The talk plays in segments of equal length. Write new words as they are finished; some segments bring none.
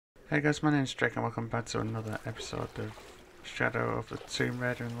Hey guys, my name's Drake and welcome back to another episode of Shadow of the Tomb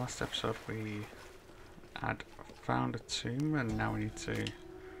Raider. In the last episode we had found a tomb and now we need to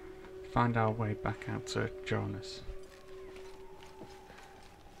find our way back out to Jonas.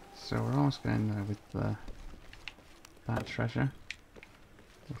 So we're almost getting there with that treasure.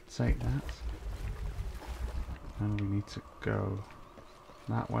 We'll take that. And we need to go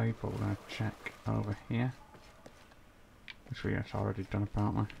that way, but we're going to check over here. Which we have already done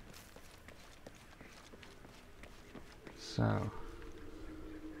apparently. So,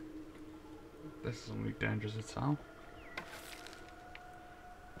 this isn't really dangerous at all.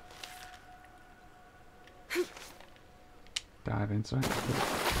 Dive into it.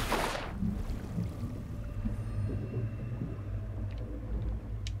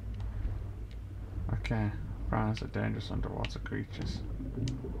 Okay, piranhas are dangerous underwater creatures.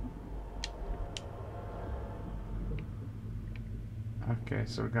 Okay,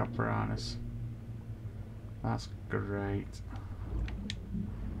 so we got piranhas. That's great.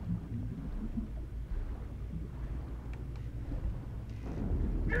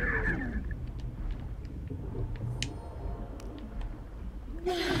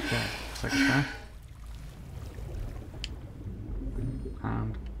 Okay, take it back.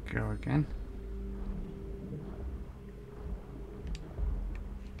 And go again.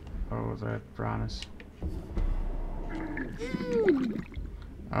 Oh, the piranhas.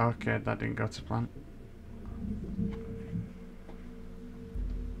 Okay, that didn't go to plan.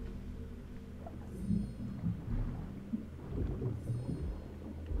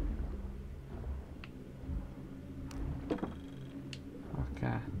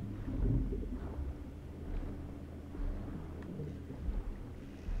 Okay.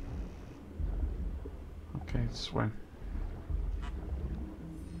 Okay, swim.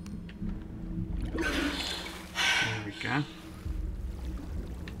 There we go.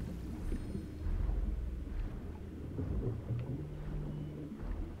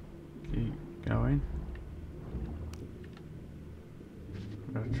 Keep going.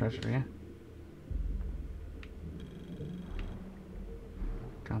 We've got a treasure here.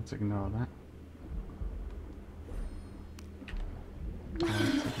 Can't ignore that.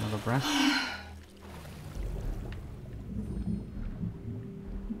 Take another breath.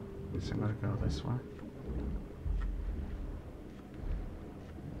 Guess I'm gonna go this way.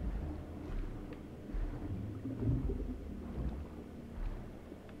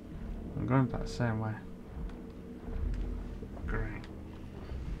 I'm going back the same way. Great.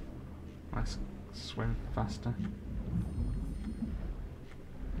 Let's swim faster.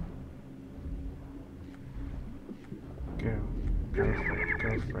 Go for it,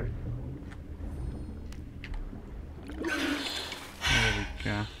 go for it. There we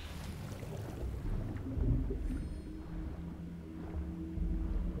go.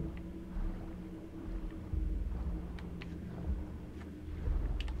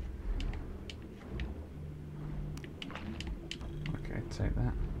 Okay, take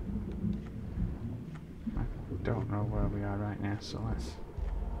that. I don't know where we are right now, so let's...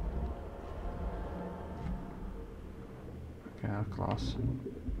 Okay, how close?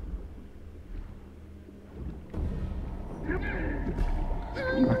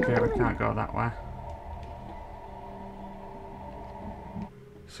 Okay, we can't go that way.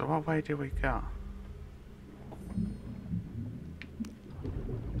 So what way do we go?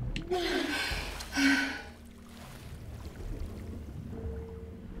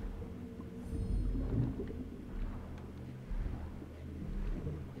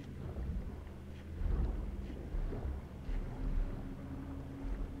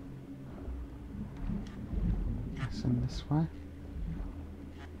 In this way,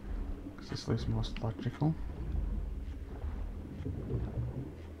 because this looks most logical.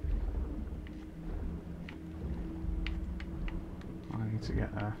 I need to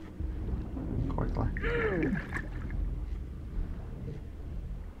get there quickly.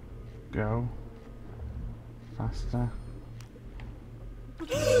 Go faster.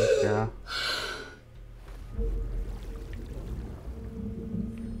 There we go.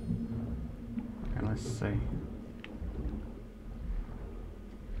 Okay, let's see.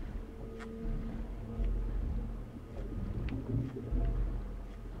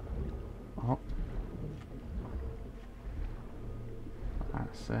 Up.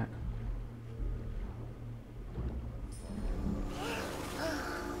 That's it.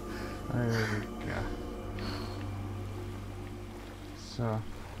 There we go. So,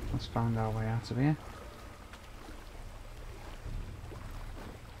 let's find our way out of here.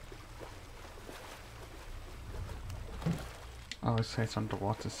 I always hate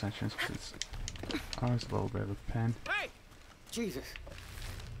underwater sections because it's always a little bit of a pain. Hey! Jesus.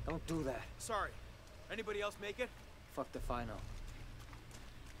 Don't do that. Sorry. Anybody else make it? Fuck the final.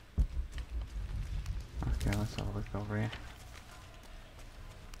 Okay, let's have a look over here.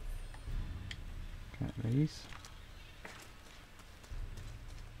 Get these.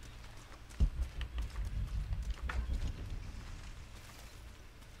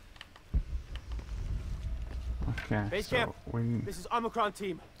 Okay, Base so camp. This is Omicron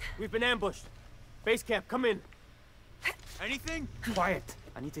team. We've been ambushed. Base camp, come in. Anything? Quiet.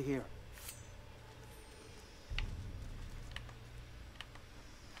 I need to hear.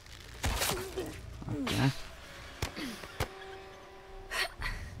 Okay.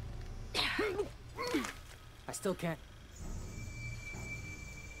 I still can't.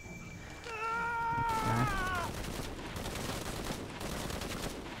 Okay.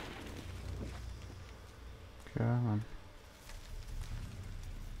 Come on.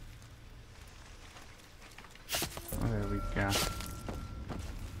 There we go.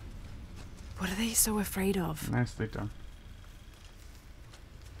 What are they so afraid of? Nicely done.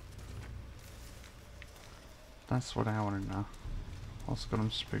 That's what I want to know. What's got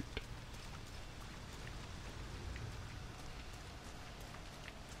them spooked?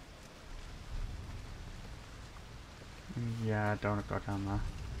 Yeah, I don't want to go down there.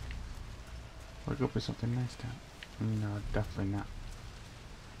 Will it go be something nice down? No, definitely not.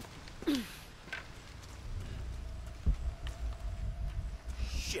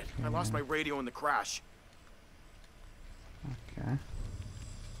 Shit, I lost my radio in the crash. Okay.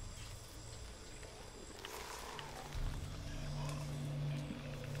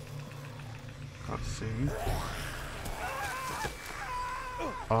 Let's see.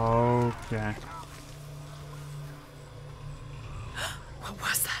 Okay. What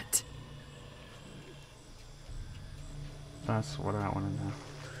was that? That's what I want to know.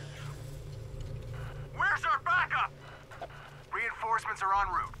 Where's our backup? Reinforcements are en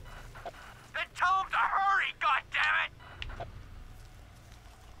route. Then tell them to hurry, goddammit!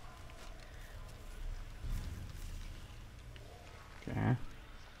 Okay.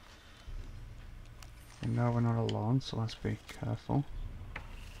 We know we're not alone, so let's be careful.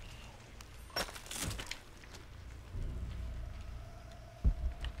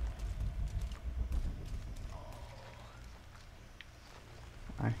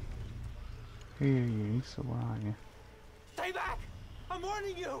 I hear you, so where are you? Stay back! I'm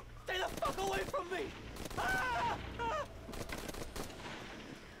warning you! Stay the fuck away from me! Ah! Ah!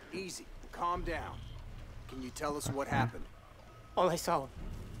 Easy. Calm down. Can you tell us what happened? All I saw.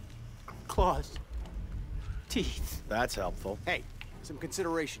 Claws. Teeth. That's helpful. Hey, some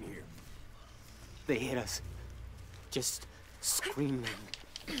consideration here. They hit us. Just screaming.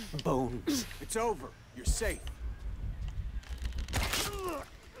 Bones. It's over. You're safe.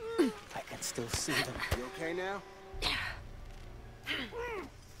 I can still see them. You okay now?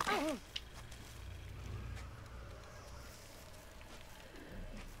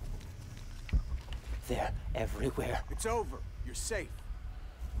 They're everywhere. It's over. You're safe.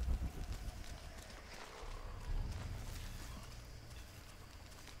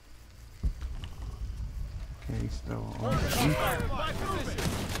 Okay, he's still on.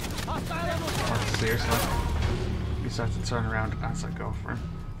 Oh, seriously? He starts to turn around as I go for him.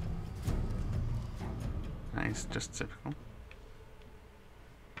 Nice, just typical.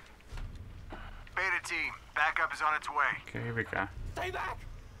 Beta team, backup is on its way. Okay, here we go. Stay back!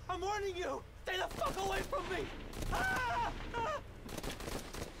 I'm warning you! Stay the fuck away from me! Ah! Ah!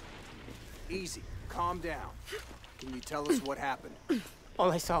 Easy. Calm down. Can you tell us what happened?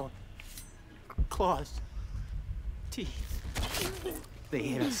 All I saw. Claws. Teeth. They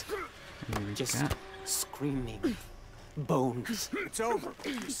hit us. Here we Just go. screaming. Bones. It's over.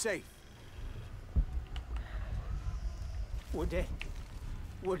 You're safe. We're dead.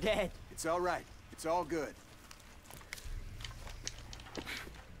 We're dead. It's all right. It's all good.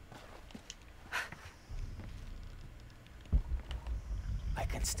 I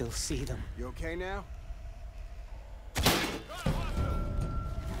can still see them. You okay now?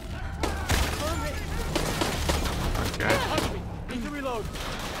 Okay. Need to reload.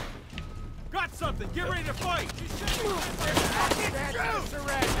 Got something. Get ready to fight.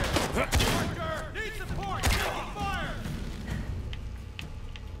 Surrender. Need support. Taking fire.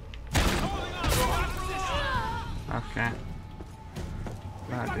 Holding on. Okay.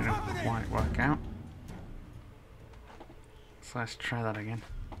 That didn't quite work out. So let's try that again.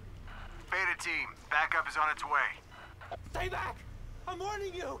 Beta team, backup is on its way. Stay back! I'm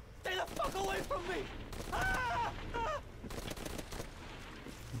warning you. Stay the fuck away from me. Ah! Ah!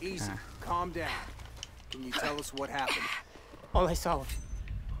 Easy. Okay. Calm down. Can you tell us what happened? All I saw.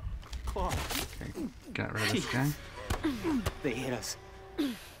 Claws. Okay, get rid of this guy. They hit us.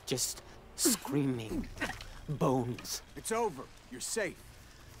 Just screaming. Bones. It's over. You're safe.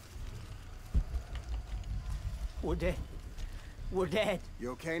 We're dead. We're dead.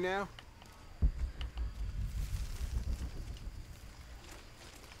 You okay now?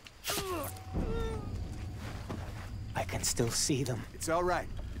 I can still see them. It's all right.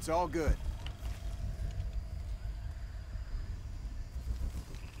 It's all good.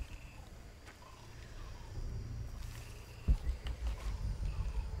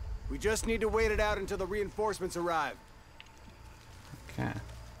 We just need to wait it out until the reinforcements arrive. Okay.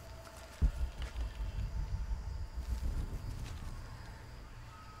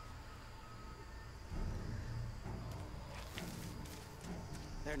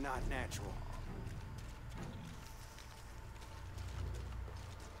 They're not natural.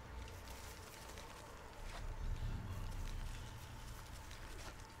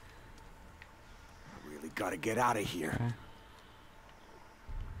 I really gotta get out of here. Okay.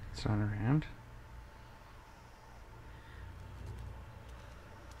 Turn around.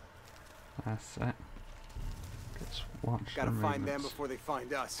 That's it. Let's watch. Gotta the find them movements. before they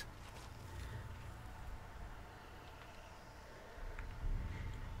find us.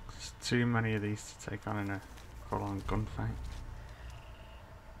 There's too many of these to take on in a full-on gunfight.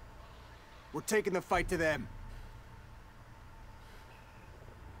 We're taking the fight to them.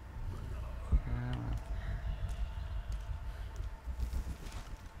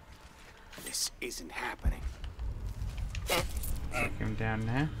 This isn't happening. Take him down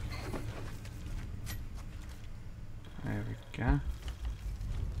now. There we go.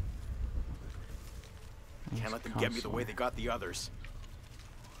 Can't let them get me the way they got the others.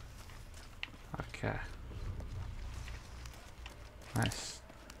 Okay. Let's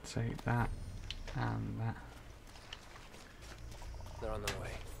take that and that. They're on their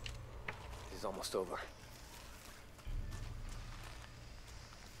way. This is almost over.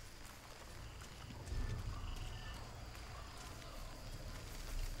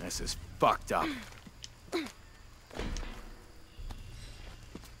 This is fucked up.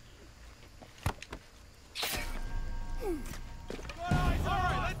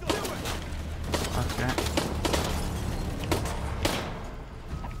 Okay.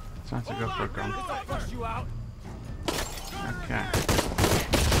 Time to go for a gun. Okay.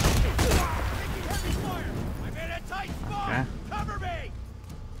 Okay. Cover me!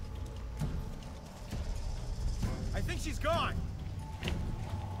 I think she's gone.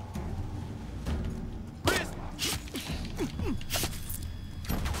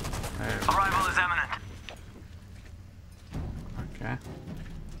 Arrival is imminent. Okay.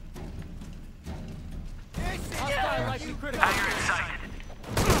 Hanger sighted.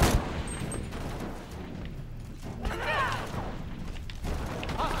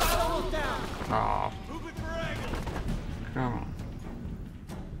 Oh. Come on.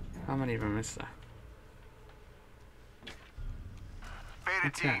 How many of them is there? Beta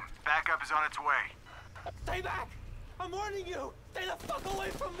Okay. team, backup is on its way. Stay back! I'm warning you! Stay the fuck away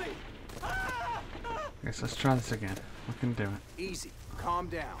from me! Guess let's try this again. We can do it. Easy. Calm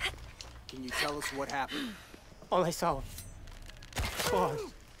down. Can you tell us what happened? All I saw was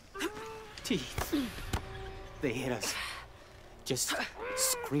teeth. They hit us. Just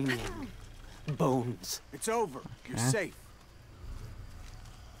screaming. Bones. It's over. You're Okay. safe.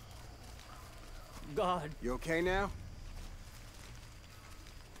 God. You okay now?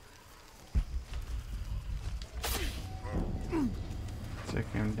 Take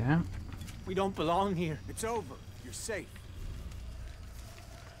him down. We don't belong here. It's over. You're safe.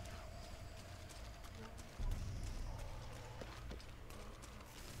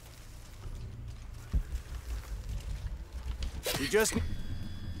 We just...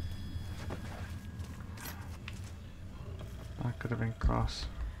 That could have been close.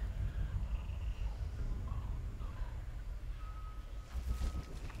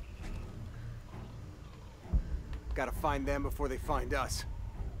 Gotta find them before they find us.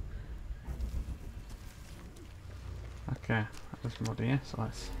 Okay, there's mud here, so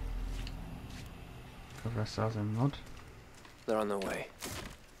let's cover ourselves in mud. They're on their way.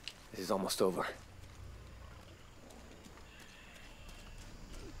 This is almost over.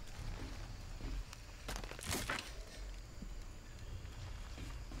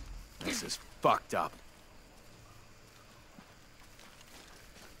 This is fucked up.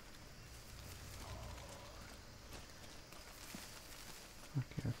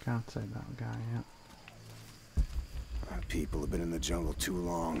 Okay, I can't take that guy out. Our people have been in the jungle too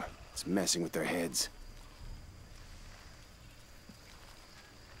long. It's messing with their heads.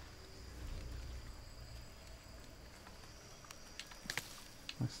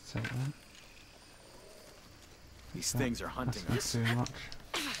 Let's take that. These things are hunting That's us. not too much.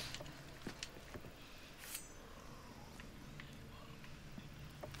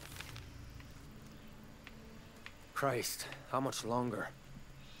 Christ, how much longer?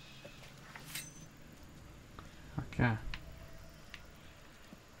 Okay.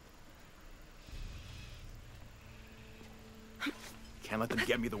 Can't let them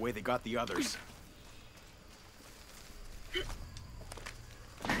get me the way they got the others.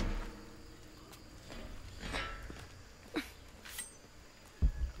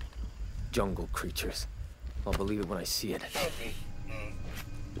 Jungle creatures. I'll believe it when I see it.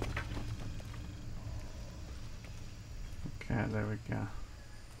 Okay, there we go.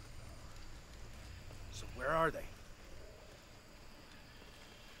 So where are they?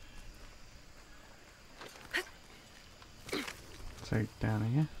 Take down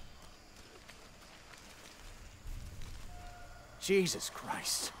here. Jesus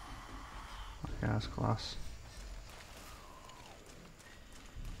Christ. Okay, that's close.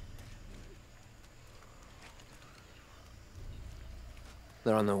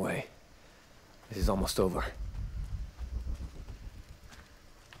 They're on their way. This is almost over.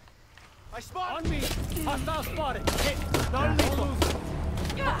 I spot! On me! Hostile spotted! Hit! Non-lethal!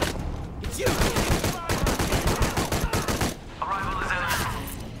 It's you! Arrival is imminent.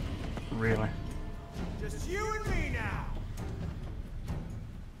 Really? Just you and me now!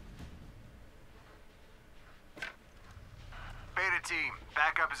 Beta team,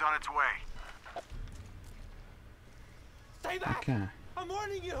 backup is on its way. Stay back! Okay. I'm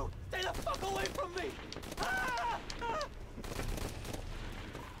warning you! Stay the fuck away from me! Ah! Ah!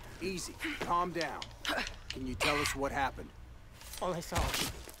 Easy. Calm down. Can you tell us what happened? All I saw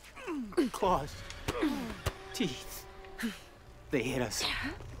claws, teeth. They hit us.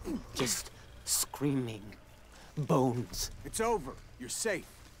 Just screaming. Bones. It's over. You're safe.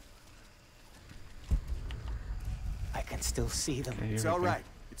 I can still see them. Okay, here It's we all go. right.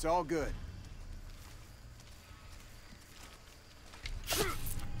 It's all good. Take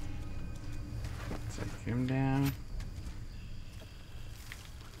him down.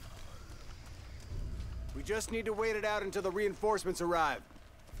 We just need to wait it out until the reinforcements arrive.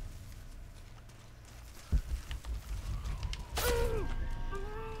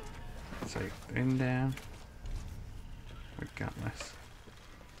 Take him down. We got this.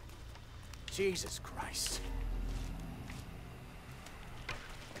 Jesus Christ.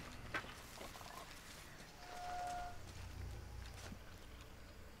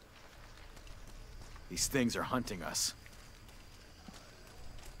 These things are hunting us.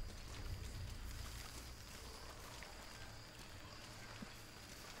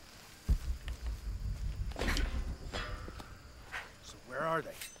 So where are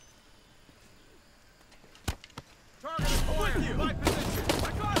they? Target with you! My position!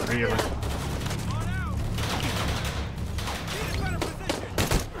 I got it! Really? On out! Need a better position!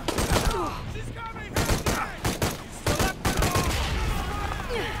 She's coming! You select the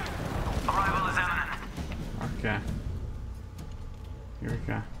Arrival is imminent. Okay. Here we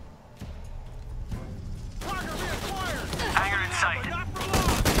go. target reacquired! Hangar in sight. Not for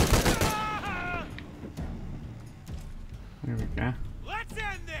long! Here we go. Let's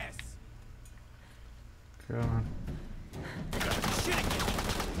end this! Go on. Shit!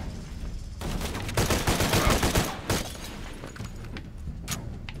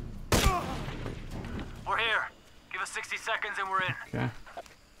 We're here. Give us 60 seconds and we're in. Okay.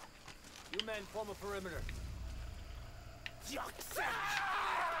 You men form a perimeter.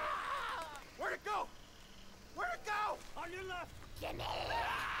 Where'd it go? Where'd it go? On your left. Open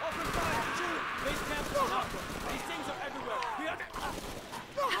fire. Shoot. Base camp is up. These things are everywhere.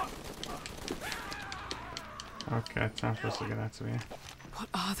 Okay, time for us to get out of here. What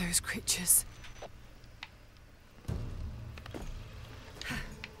are those creatures?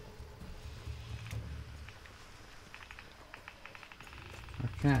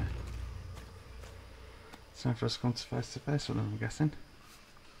 Okay. Time for us to come to face with them, I'm guessing.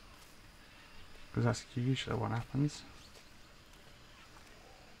 Because that's usually what happens.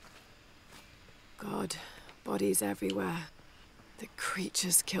 God, bodies everywhere. The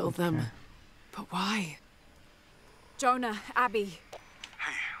creatures killed them. But why? Jonah, Abby,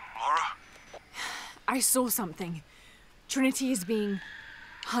 Hey, Laura? I saw something. Trinity is being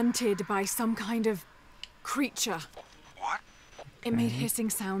hunted by some kind of creature. What? It made hissing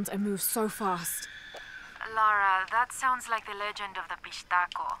sounds and moved so fast. Lara, that sounds like the legend of the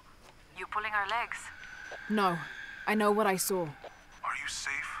Pistaco. You pulling our legs? No, I know what I saw. Are you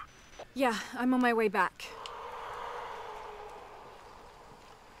safe? Yeah, I'm on my way back.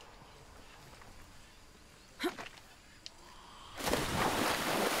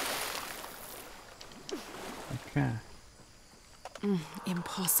 Okay.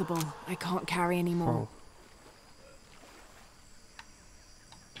 Impossible. I can't carry anymore. Oh.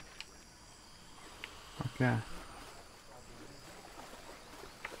 Okay.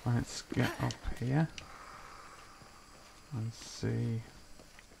 Let's get up here and see.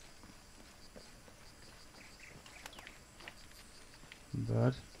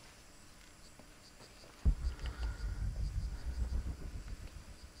 Bird.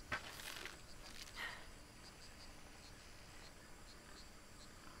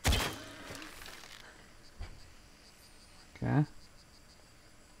 Okay.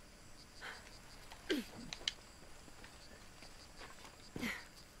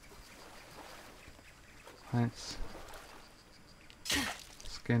 Let's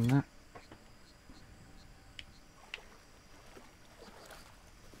skin that.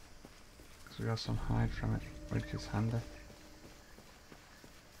 Because we got some hide from it, which is handy.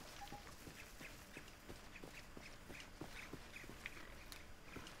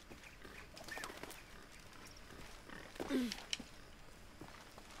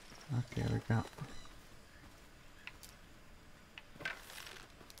 Okay, we got.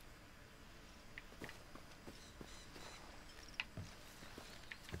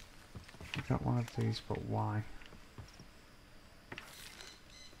 We got one of these, but why?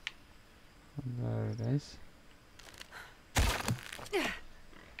 There it is.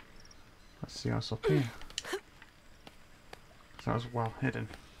 Let's see what's up here. That was well hidden.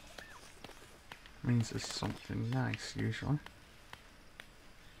 Means there's something nice usually.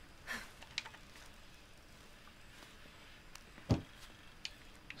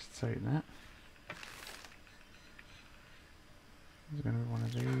 Let's take that. There's gonna be one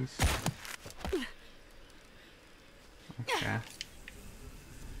of these. Okay.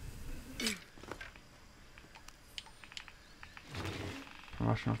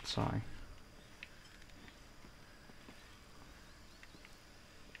 Promotional toy.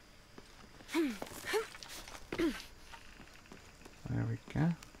 There we go.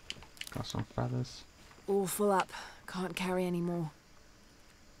 Got some feathers. All full up. Can't carry any more.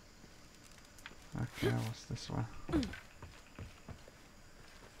 Okay, what's this one?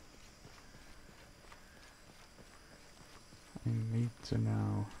 I need to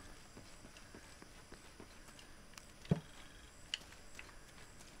know. Did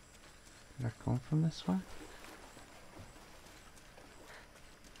I come from this way?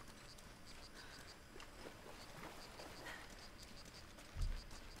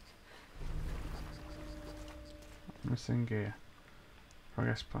 Missing gear.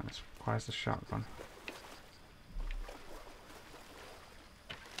 Progress point requires the shotgun.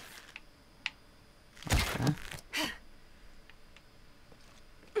 Okay.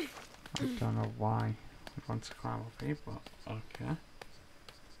 I don't know why I want to climb up here, but okay.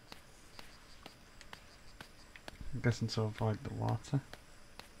 I'm guessing to avoid the water.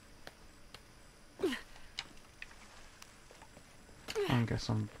 And get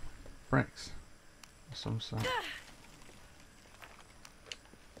some bricks of some sort.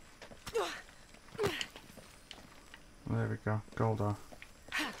 There we go, gold ore.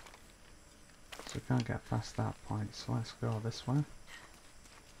 So we can't get past that point, so let's go this way.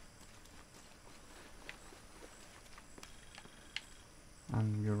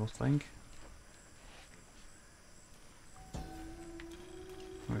 And mural thing.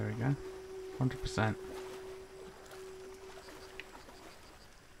 There we go. 100%.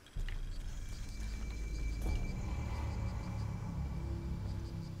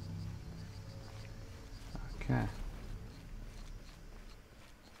 Okay.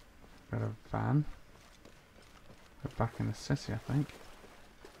 Got a van. We're back in the city, I think.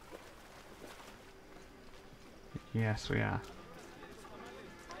 Yes, we are.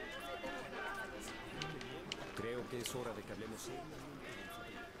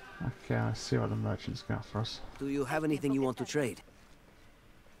 Okay, let's see what the merchant's got for us. Do you have anything you want to trade?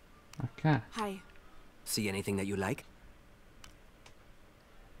 Okay. Hi. See anything that you like?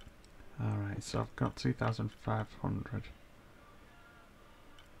 Alright, so I've got 2,500.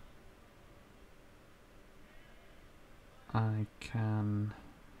 I can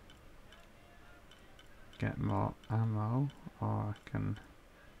get more ammo, or I can...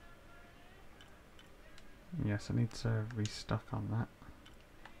 Yes, I need to restock on that.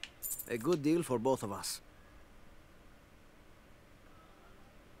 A good deal for both of us.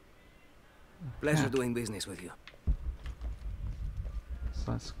 Pleasure doing business with you.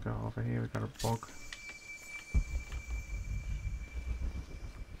 So let's go over here, we've got a bug.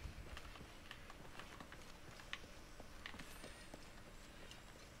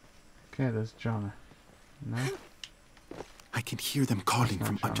 Okay, there's Jonah. No? I can hear them calling Not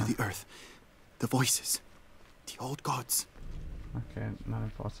from under Jonah. the earth. The voices. The old gods. Okay, not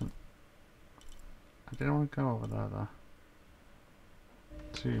important. I didn't want to go over there though.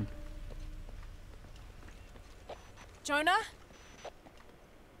 Tomb. Jonah?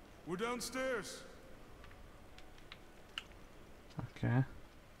 We're downstairs. Okay.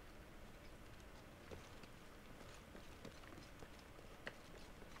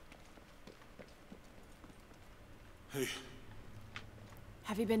 Hey,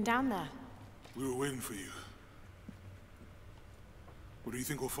 Have you been down there? we were waiting for you. What do you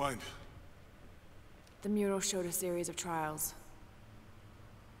think we'll find? The mural showed a series of trials.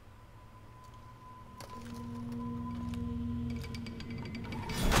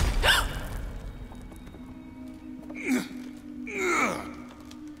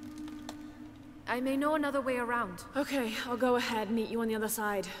 I may know another way around. Okay, I'll go ahead and meet you on the other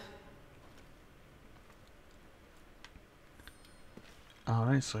side.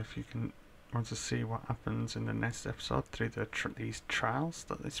 Alright, so if you want to see what happens in the next episode through these trials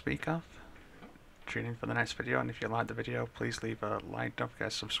that they speak of, tune in for the next video. And if you like the video, please leave a like, don't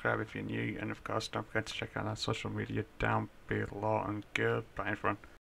forget to subscribe if you're new, and of course don't forget to check out our social media down below. And goodbye everyone.